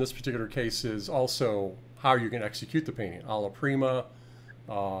colors in this particular case is also how you can execute the painting, alla prima,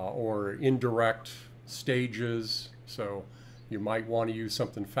 or indirect stages. So you might want to use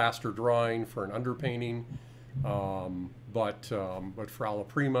something faster drying for an underpainting, but for alla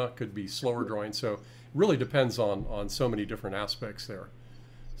prima could be slower drying. So it really depends on so many different aspects there.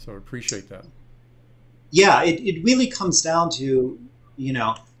 So I appreciate that. Yeah, it really comes down to, you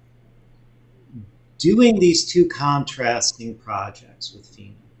know, doing these two contrasting projects with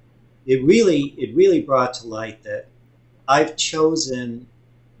Fina. It really brought to light that I've chosen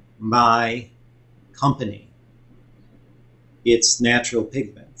my company. It's Natural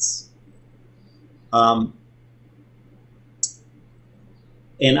Pigments. And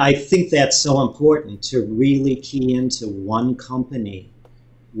I think that's so important to really key into one company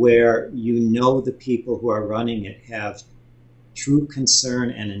where you know the people who are running it have true concern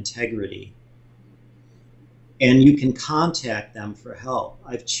and integrity. And you can contact them for help.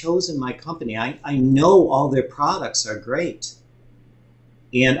 I've chosen my company. I know all their products are great.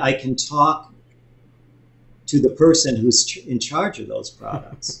 And I can talk to the person who's in charge of those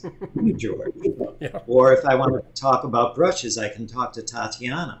products, you, George. Yeah. Or if I want to talk about brushes, I can talk to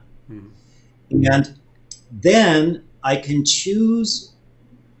Tatiana. And then I can choose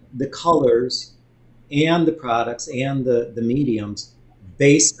the colors and the products and the mediums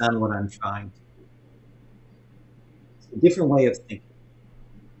based on what I'm trying to. It's a different way of thinking.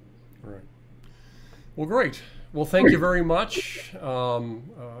 All right. Well, great. Well, thank you very much,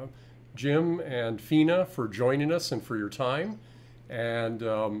 Jim and Fina, for joining us and for your time. And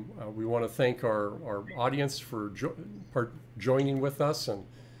we want to thank our audience for joining with us. And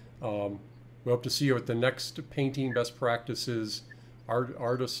we hope to see you at the next Painting Best Practices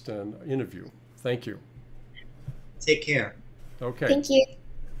Artist and Interview. Thank you. Take care. Okay. Thank you.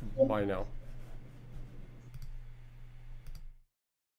 Bye now.